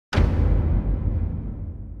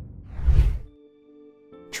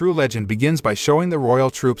true legend begins by showing the royal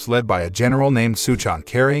troops led by a general named Suchan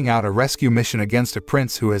carrying out a rescue mission against a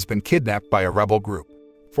prince who has been kidnapped by a rebel group.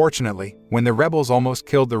 Fortunately, when the rebels almost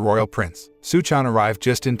killed the royal prince, Suchan arrived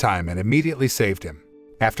just in time and immediately saved him.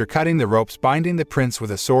 After cutting the ropes binding the prince with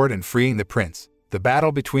a sword and freeing the prince, the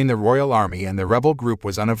battle between the royal army and the rebel group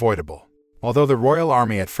was unavoidable. Although the royal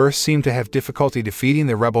army at first seemed to have difficulty defeating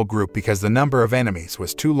the rebel group because the number of enemies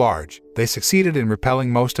was too large, they succeeded in repelling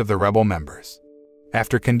most of the rebel members.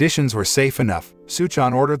 After conditions were safe enough,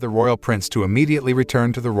 Suchan ordered the royal prince to immediately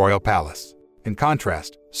return to the royal palace. In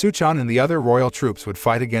contrast, Suchan and the other royal troops would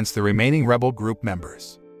fight against the remaining rebel group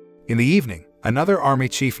members. In the evening, another army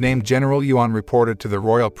chief named General Yuan reported to the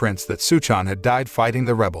royal prince that Suchan had died fighting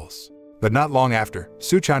the rebels. But not long after,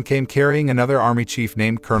 Suchan came carrying another army chief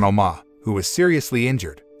named Colonel Ma, who was seriously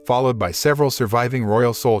injured, followed by several surviving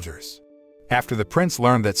royal soldiers. After the prince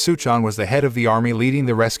learned that Suchan was the head of the army leading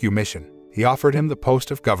the rescue mission, he offered him the post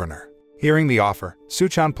of governor. Hearing the offer,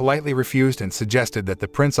 Suchan politely refused and suggested that the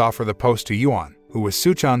prince offer the post to Yuan, who was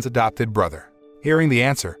Suchan's adopted brother. Hearing the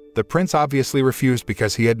answer, the prince obviously refused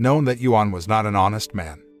because he had known that Yuan was not an honest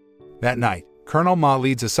man. That night, Colonel Ma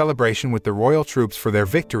leads a celebration with the royal troops for their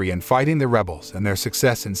victory in fighting the rebels and their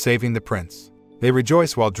success in saving the prince. They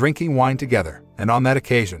rejoice while drinking wine together, and on that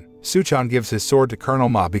occasion, Suchan gives his sword to Colonel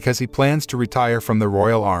Ma because he plans to retire from the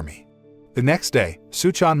royal army. The next day,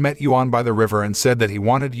 Suchan met Yuan by the river and said that he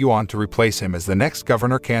wanted Yuan to replace him as the next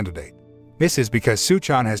governor candidate. This is because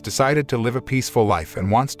Suchan has decided to live a peaceful life and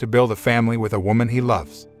wants to build a family with a woman he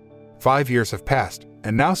loves. 5 years have passed,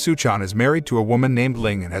 and now Suchan is married to a woman named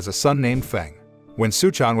Ling and has a son named Feng. When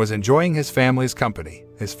Suchan was enjoying his family's company,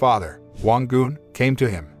 his father, Wang Gun, came to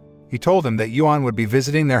him. He told him that Yuan would be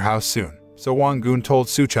visiting their house soon, so Wang Gun told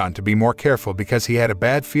Suchan to be more careful because he had a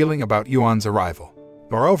bad feeling about Yuan's arrival.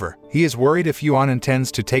 Moreover, he is worried if Yuan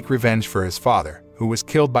intends to take revenge for his father, who was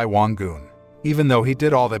killed by Wang Gun, even though he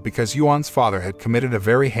did all that because Yuan's father had committed a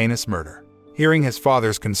very heinous murder. Hearing his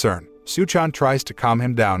father's concern, Suchan tries to calm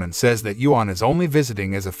him down and says that Yuan is only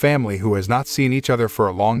visiting as a family who has not seen each other for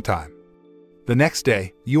a long time. The next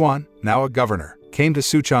day, Yuan, now a governor, came to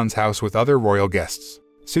Suchan's house with other royal guests.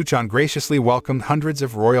 Suchan graciously welcomed hundreds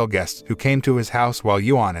of royal guests who came to his house while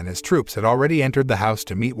Yuan and his troops had already entered the house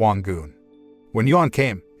to meet Wang Gun. When Yuan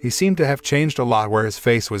came, he seemed to have changed a lot where his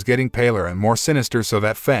face was getting paler and more sinister so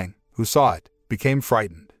that Feng, who saw it, became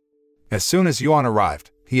frightened. As soon as Yuan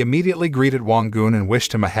arrived, he immediately greeted Wang Gun and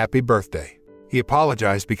wished him a happy birthday. He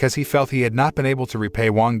apologized because he felt he had not been able to repay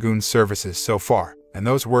Wang Gun's services so far, and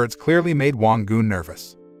those words clearly made Wang Gun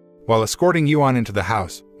nervous. While escorting Yuan into the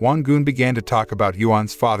house, Wang Gun began to talk about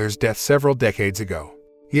Yuan's father's death several decades ago.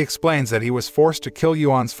 He explains that he was forced to kill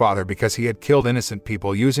Yuan's father because he had killed innocent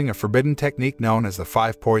people using a forbidden technique known as the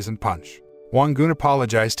 5-poison punch. Wang Gun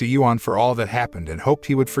apologized to Yuan for all that happened and hoped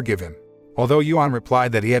he would forgive him. Although Yuan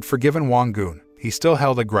replied that he had forgiven Wang Gun, he still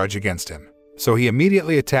held a grudge against him. So he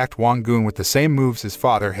immediately attacked Wang Gun with the same moves his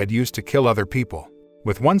father had used to kill other people.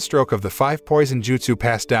 With one stroke of the 5-poison jutsu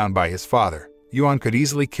passed down by his father, Yuan could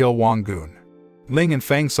easily kill Wang Gun. Ling and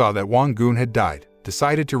Feng saw that Wang Gun had died,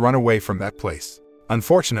 decided to run away from that place.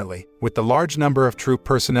 Unfortunately, with the large number of troop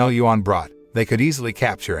personnel Yuan brought, they could easily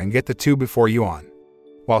capture and get the two before Yuan.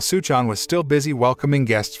 While Suchan was still busy welcoming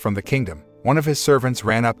guests from the kingdom, one of his servants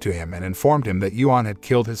ran up to him and informed him that Yuan had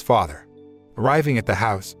killed his father. Arriving at the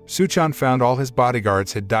house, Suchan found all his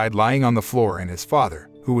bodyguards had died lying on the floor and his father,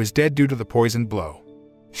 who was dead due to the poisoned blow.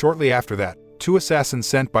 Shortly after that, 2 assassins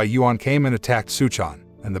sent by Yuan came and attacked Suchan,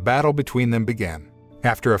 and the battle between them began.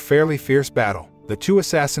 After a fairly fierce battle, the 2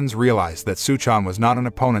 assassins realized that Suchan was not an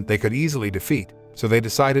opponent they could easily defeat, so they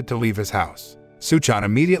decided to leave his house. Suchan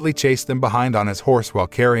immediately chased them behind on his horse while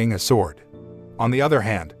carrying a sword. On the other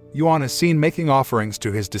hand, Yuan is seen making offerings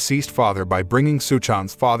to his deceased father by bringing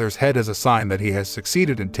Suchan's father's head as a sign that he has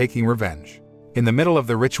succeeded in taking revenge. In the middle of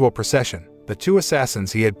the ritual procession, the 2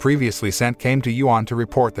 assassins he had previously sent came to Yuan to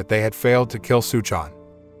report that they had failed to kill Suchan.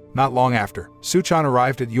 Not long after, Suchan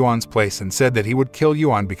arrived at Yuan's place and said that he would kill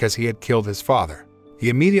Yuan because he had killed his father. He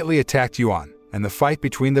immediately attacked Yuan, and the fight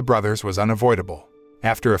between the brothers was unavoidable.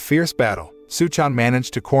 After a fierce battle, Suchan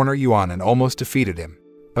managed to corner Yuan and almost defeated him.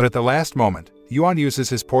 But at the last moment, Yuan uses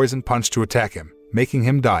his poison punch to attack him, making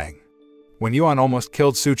him dying. When Yuan almost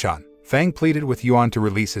killed Suchan, Feng pleaded with Yuan to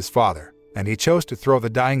release his father, and he chose to throw the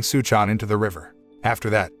dying Suchan into the river. After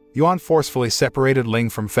that, Yuan forcefully separated Ling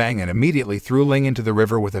from Feng and immediately threw Ling into the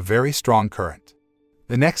river with a very strong current.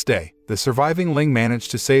 The next day, the surviving Ling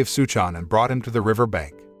managed to save Suchan and brought him to the river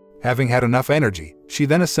bank. Having had enough energy, she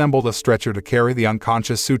then assembled a stretcher to carry the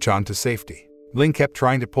unconscious Suchan to safety. Ling kept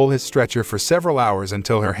trying to pull his stretcher for several hours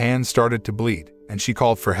until her hands started to bleed, and she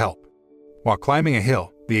called for help. While climbing a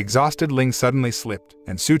hill, the exhausted Ling suddenly slipped,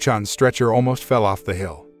 and Suchan's stretcher almost fell off the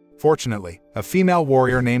hill. Fortunately, a female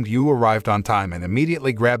warrior named Yu arrived on time and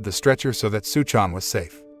immediately grabbed the stretcher so that Suchan was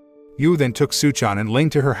safe. Yu then took Suchan and Ling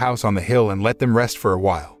to her house on the hill and let them rest for a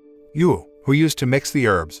while. Yu, who used to mix the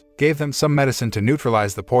herbs, gave them some medicine to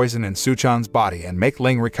neutralize the poison in Suchan's body and make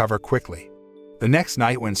Ling recover quickly. The next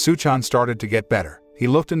night when Suchan started to get better, he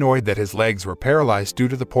looked annoyed that his legs were paralyzed due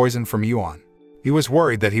to the poison from Yuan. He was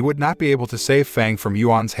worried that he would not be able to save Fang from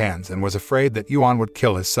Yuan's hands and was afraid that Yuan would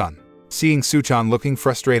kill his son. Seeing Suchan looking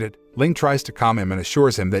frustrated, Ling tries to calm him and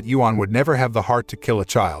assures him that Yuan would never have the heart to kill a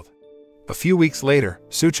child. A few weeks later,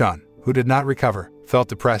 Suchan, who did not recover, felt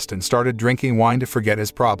depressed and started drinking wine to forget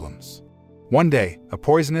his problems. One day, a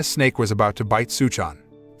poisonous snake was about to bite Suchan.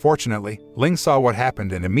 Fortunately, Ling saw what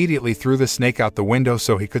happened and immediately threw the snake out the window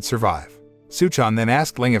so he could survive. Suchan then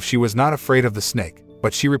asked Ling if she was not afraid of the snake,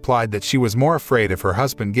 but she replied that she was more afraid if her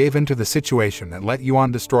husband gave in to the situation and let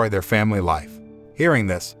Yuan destroy their family life. Hearing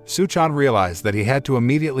this, Suchan realized that he had to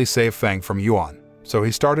immediately save Fang from Yuan, so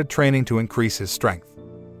he started training to increase his strength.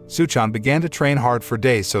 Suchan began to train hard for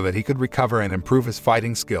days so that he could recover and improve his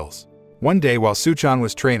fighting skills. One day while Suchan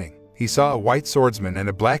was training, he saw a white swordsman and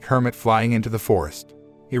a black hermit flying into the forest.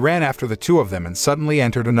 He ran after the two of them and suddenly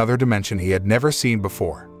entered another dimension he had never seen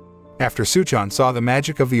before. After Suchan saw the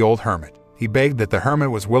magic of the old hermit, he begged that the hermit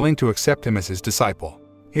was willing to accept him as his disciple.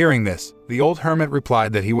 Hearing this, the old hermit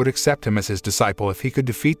replied that he would accept him as his disciple if he could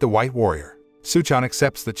defeat the white warrior. Suchan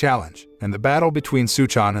accepts the challenge, and the battle between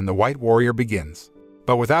Suchan and the white warrior begins.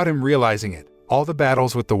 But without him realizing it, all the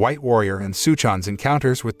battles with the white warrior and Suchan's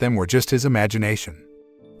encounters with them were just his imagination.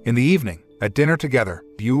 In the evening, at dinner together,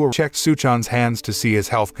 Yu checked Suchan's hands to see his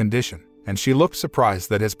health condition, and she looked surprised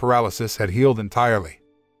that his paralysis had healed entirely.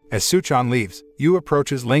 As Suchan leaves, Yu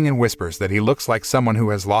approaches Ling and whispers that he looks like someone who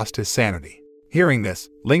has lost his sanity. Hearing this,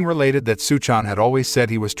 Ling related that Suchan had always said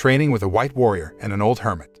he was training with a white warrior and an old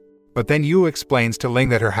hermit. But then Yu explains to Ling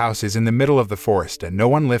that her house is in the middle of the forest and no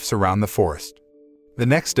one lives around the forest. The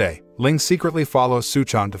next day, Ling secretly follows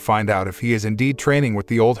Suchan to find out if he is indeed training with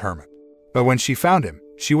the old hermit. But when she found him,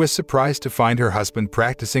 she was surprised to find her husband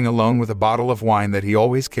practicing alone with a bottle of wine that he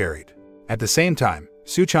always carried. At the same time,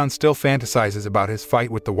 Suchan still fantasizes about his fight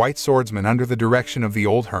with the white swordsman under the direction of the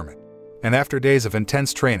old hermit. And after days of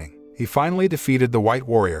intense training, he finally defeated the white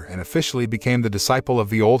warrior and officially became the disciple of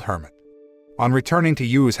the old hermit. On returning to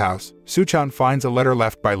Yu's house, Suchan finds a letter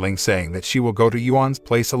left by Ling saying that she will go to Yuan's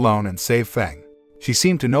place alone and save Fang. She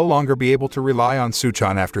seemed to no longer be able to rely on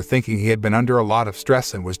Suchan after thinking he had been under a lot of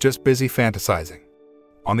stress and was just busy fantasizing.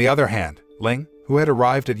 On the other hand, Ling, who had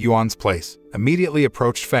arrived at Yuan's place, immediately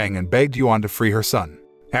approached Fang and begged Yuan to free her son.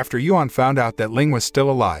 After Yuan found out that Ling was still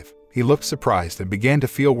alive, he looked surprised and began to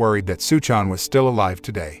feel worried that Suchan was still alive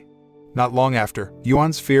today. Not long after,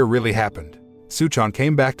 Yuan's fear really happened. Suchan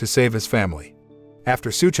came back to save his family. After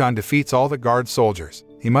Suchan defeats all the guard soldiers,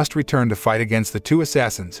 he must return to fight against the two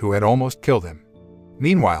assassins who had almost killed him.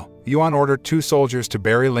 Meanwhile, Yuan ordered 2 soldiers to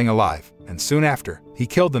bury Ling alive, and soon after, he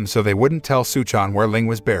killed them so they wouldn't tell Suchan where Ling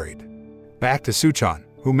was buried. Back to Suchan,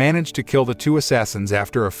 who managed to kill the 2 assassins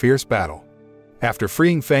after a fierce battle. After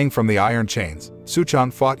freeing Fang from the iron chains,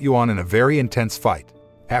 Suchan fought Yuan in a very intense fight.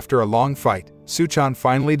 After a long fight, Suchan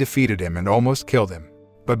finally defeated him and almost killed him.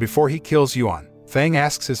 But before he kills Yuan, Fang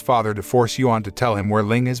asks his father to force Yuan to tell him where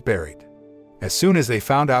Ling is buried. As soon as they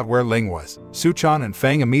found out where Ling was, Suchan and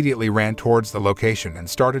Fang immediately ran towards the location and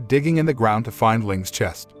started digging in the ground to find Ling's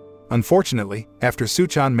chest. Unfortunately, after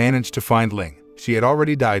Suchan managed to find Ling, she had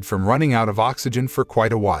already died from running out of oxygen for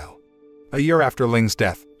quite a while. A year after Ling's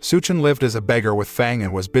death, Suchan lived as a beggar with Fang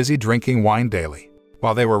and was busy drinking wine daily.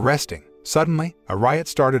 While they were resting, suddenly, a riot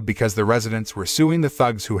started because the residents were suing the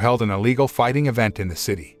thugs who held an illegal fighting event in the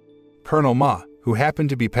city. Colonel Ma, who happened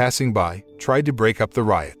to be passing by, tried to break up the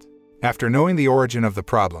riot. After knowing the origin of the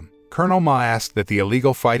problem, Colonel Ma asked that the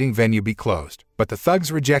illegal fighting venue be closed, but the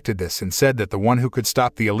thugs rejected this and said that the one who could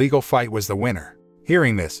stop the illegal fight was the winner.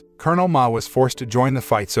 Hearing this, Colonel Ma was forced to join the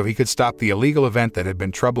fight so he could stop the illegal event that had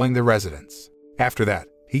been troubling the residents. After that,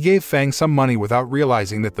 he gave Fang some money without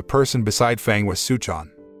realizing that the person beside Fang was Suchan.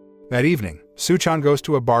 That evening, Suchan goes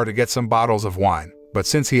to a bar to get some bottles of wine, but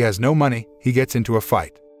since he has no money, he gets into a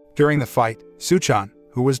fight. During the fight, Suchan,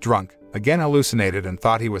 who was drunk, again hallucinated and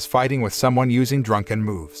thought he was fighting with someone using drunken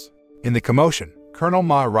moves. In the commotion, Colonel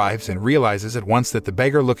Ma arrives and realizes at once that the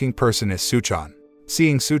beggar-looking person is Suchan.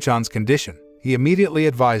 Seeing Suchan's condition, he immediately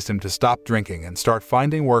advised him to stop drinking and start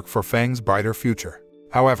finding work for Fang's brighter future.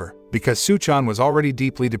 However, because Suchan was already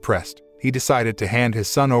deeply depressed, he decided to hand his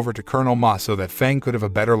son over to Colonel Ma so that Fang could have a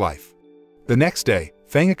better life. The next day,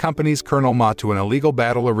 Fang accompanies Colonel Ma to an illegal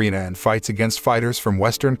battle arena and fights against fighters from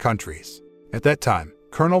Western countries. At that time,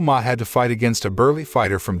 Colonel Ma had to fight against a burly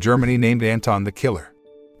fighter from Germany named Anton the Killer.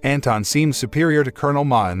 Anton seemed superior to Colonel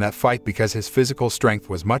Ma in that fight because his physical strength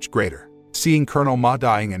was much greater. Seeing Colonel Ma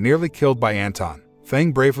dying and nearly killed by Anton,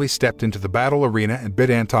 Feng bravely stepped into the battle arena and bit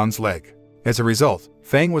Anton's leg. As a result,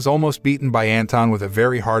 Feng was almost beaten by Anton with a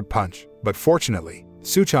very hard punch, but fortunately,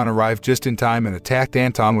 Suchan arrived just in time and attacked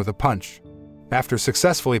Anton with a punch. After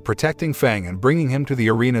successfully protecting Feng and bringing him to the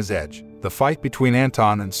arena's edge, the fight between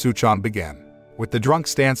Anton and Suchan began. With the drunk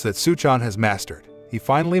stance that Suchan has mastered, he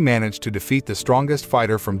finally managed to defeat the strongest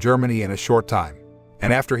fighter from Germany in a short time.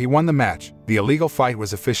 And after he won the match, the illegal fight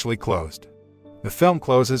was officially closed. The film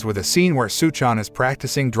closes with a scene where Suchan is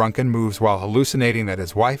practicing drunken moves while hallucinating that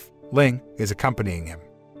his wife, Ying, is accompanying him.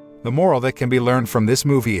 The moral that can be learned from this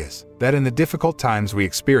movie is that in the difficult times we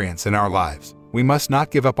experience in our lives, we must not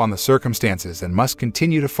give up on the circumstances and must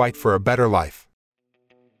continue to fight for a better life.